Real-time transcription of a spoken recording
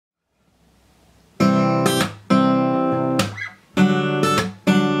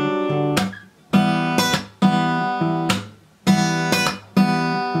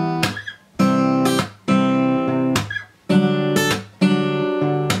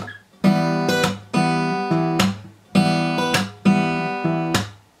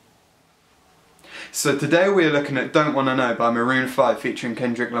So today we are looking at Don't Wanna Know by Maroon 5 featuring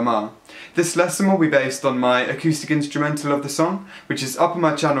Kendrick Lamar. This lesson will be based on my acoustic instrumental of the song, which is up on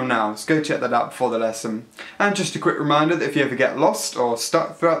my channel now, so go check that out before the lesson. And just a quick reminder that if you ever get lost or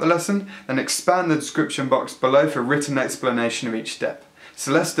stuck throughout the lesson, then expand the description box below for written explanation of each step.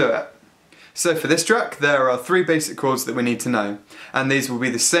 So let's do it. So for this track, there are 3 basic chords that we need to know, and these will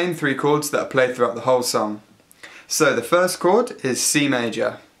be the same 3 chords that are played throughout the whole song. So the first chord is C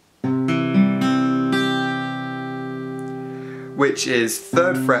major, which is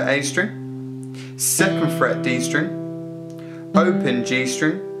 3rd fret A string, 2nd fret D string, open G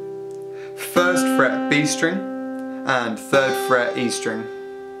string, 1st fret B string, and 3rd fret E string.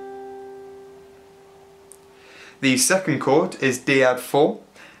 The second chord is D add 4,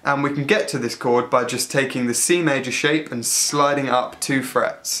 and we can get to this chord by just taking the C major shape and sliding it up 2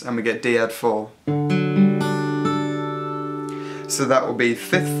 frets, and we get D add 4. So that will be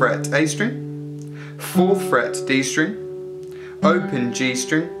 5th fret A string, 4th fret D string, open G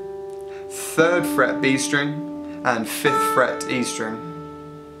string, 3rd fret B string, and 5th fret E string.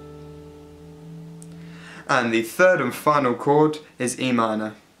 And the third and final chord is E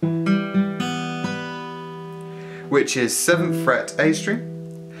minor, which is 7th fret A string,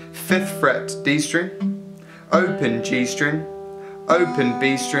 5th fret D string, open G string, open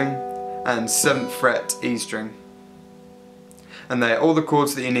B string, and 7th fret E string. And they are all the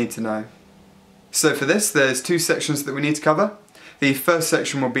chords that you need to know. So for this, there's 2 sections that we need to cover. The first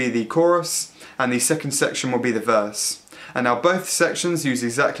section will be the chorus, and the second section will be the verse. And now both sections use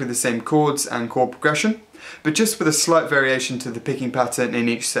exactly the same chords and chord progression, but just with a slight variation to the picking pattern in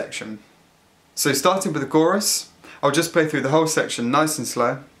each section. So starting with the chorus, I'll just play through the whole section nice and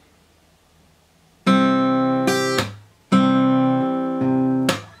slow.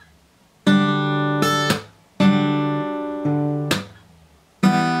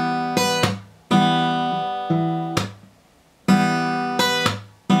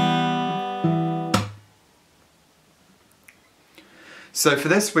 So for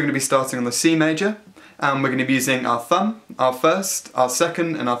this, we're going to be starting on the C major, and we're going to be using our thumb, our first, our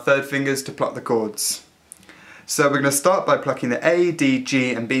second, and our third fingers to pluck the chords. So we're going to start by plucking the A, D,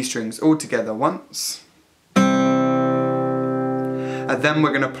 G, and B strings all together once. And then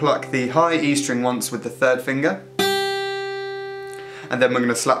we're going to pluck the high E string once with the third finger. And then we're going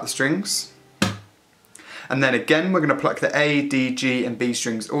to slap the strings. And then again, we're going to pluck the A, D, G, and B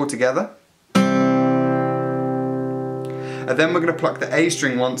strings all together. And then we're going to pluck the A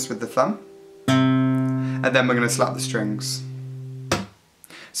string once with the thumb, and then we're going to slap the strings.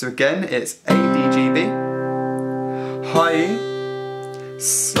 So again, it's A, D, G, B, high E,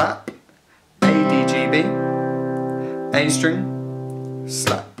 slap, A, D, G, B, A string,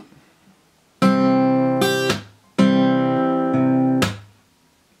 slap.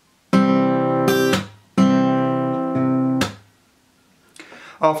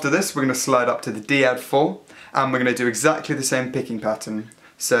 After this, we're going to slide up to the D add 4, and we're going to do exactly the same picking pattern.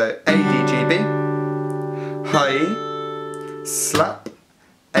 So A, D, G, B, high E, slap,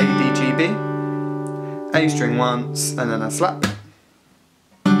 A, D, G, B, A string once, and then a slap.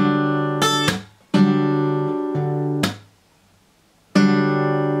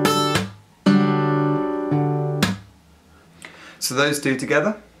 So those 2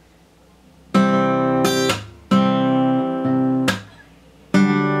 together.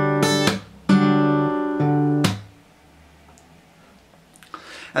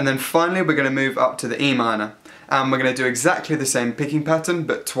 And then finally we're going to move up to the E minor, and we're going to do exactly the same picking pattern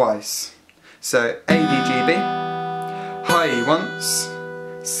but twice. So A, D, G, B, high E once,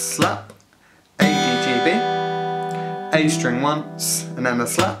 slap, A, D, G, B, A string once, and then a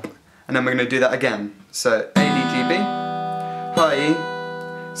slap, and then we're going to do that again. So A, D, G, B, high E,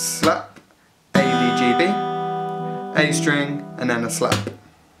 slap, A, D, G, B, A string, and then a slap.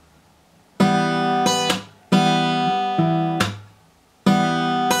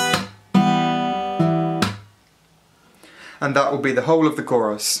 And that will be the whole of the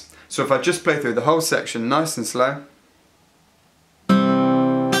chorus. So if I just play through the whole section nice and slow.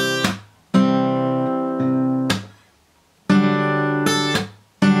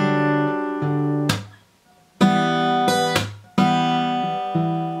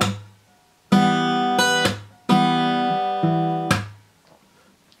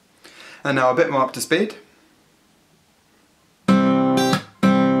 And now a bit more up to speed.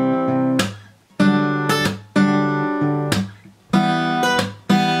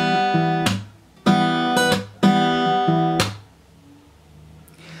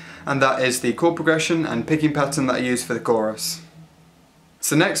 And that is the chord progression and picking pattern that I use for the chorus.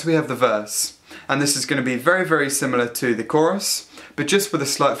 So next we have the verse, and this is going to be very, very similar to the chorus, but just with a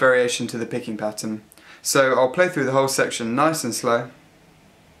slight variation to the picking pattern. So I'll play through the whole section nice and slow.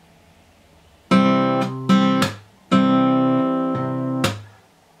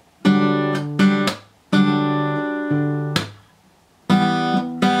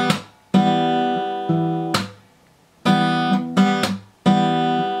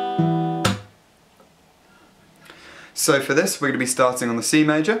 So for this we're going to be starting on the C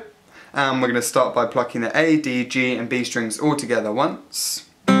major, and we're going to start by plucking the A, D, G and B strings all together once.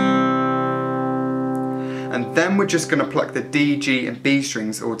 And then we're just going to pluck the D, G and B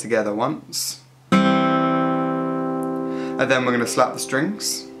strings all together once. And then we're going to slap the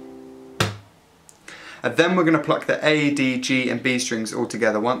strings. And then we're going to pluck the A, D, G and B strings all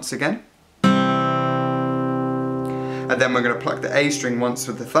together once again. And then we're going to pluck the A string once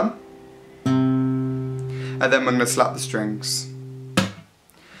with the thumb. And then we're going to slap the strings.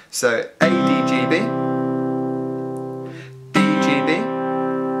 So A, D, G, B, D, G, B,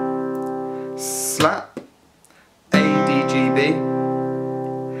 slap, A, D, G, B,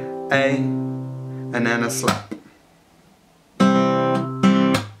 A, and then a slap.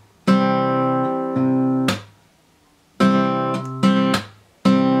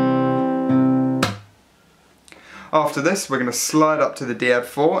 After this, we're going to slide up to the D add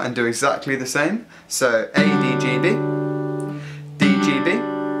 4 and do exactly the same. So A, D, G, B, D, G, B,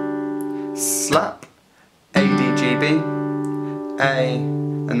 slap, A, D, G, B, A,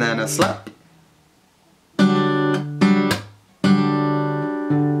 and then a slap.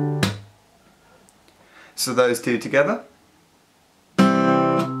 So those two together.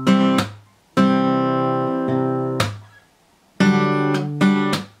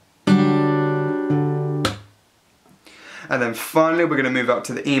 And then finally we're going to move up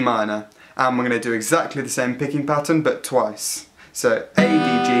to the E minor, and we're going to do exactly the same picking pattern but twice. So A,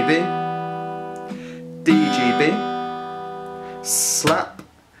 D, G, B, D, G, B, slap,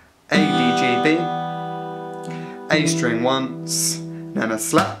 A, D, G, B, A string once, then a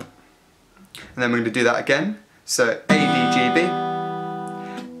slap, and then we're going to do that again. So A, D, G, B,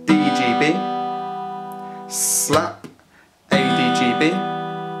 D, G, B, slap, A, D, G, B,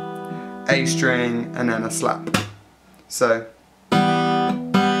 A string, and then a slap. So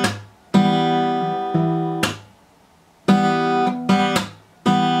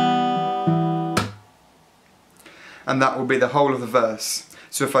and that will be the whole of the verse.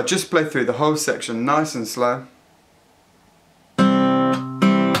 So if I just play through the whole section nice and slow.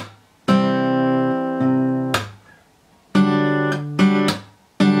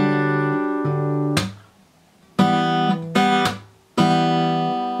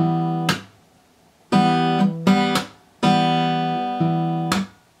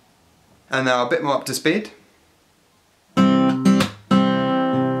 And now a bit more up to speed.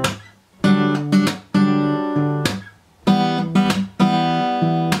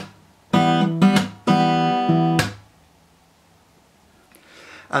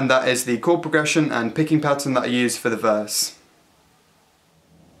 And that is the chord progression and picking pattern that I use for the verse.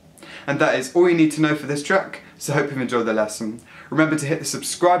 And that is all you need to know for this track, so I hope you've enjoyed the lesson. Remember to hit the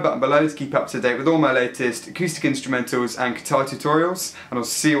subscribe button below to keep up to date with all my latest acoustic instrumentals and guitar tutorials, and I'll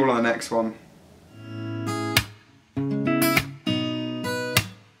see you all on the next one.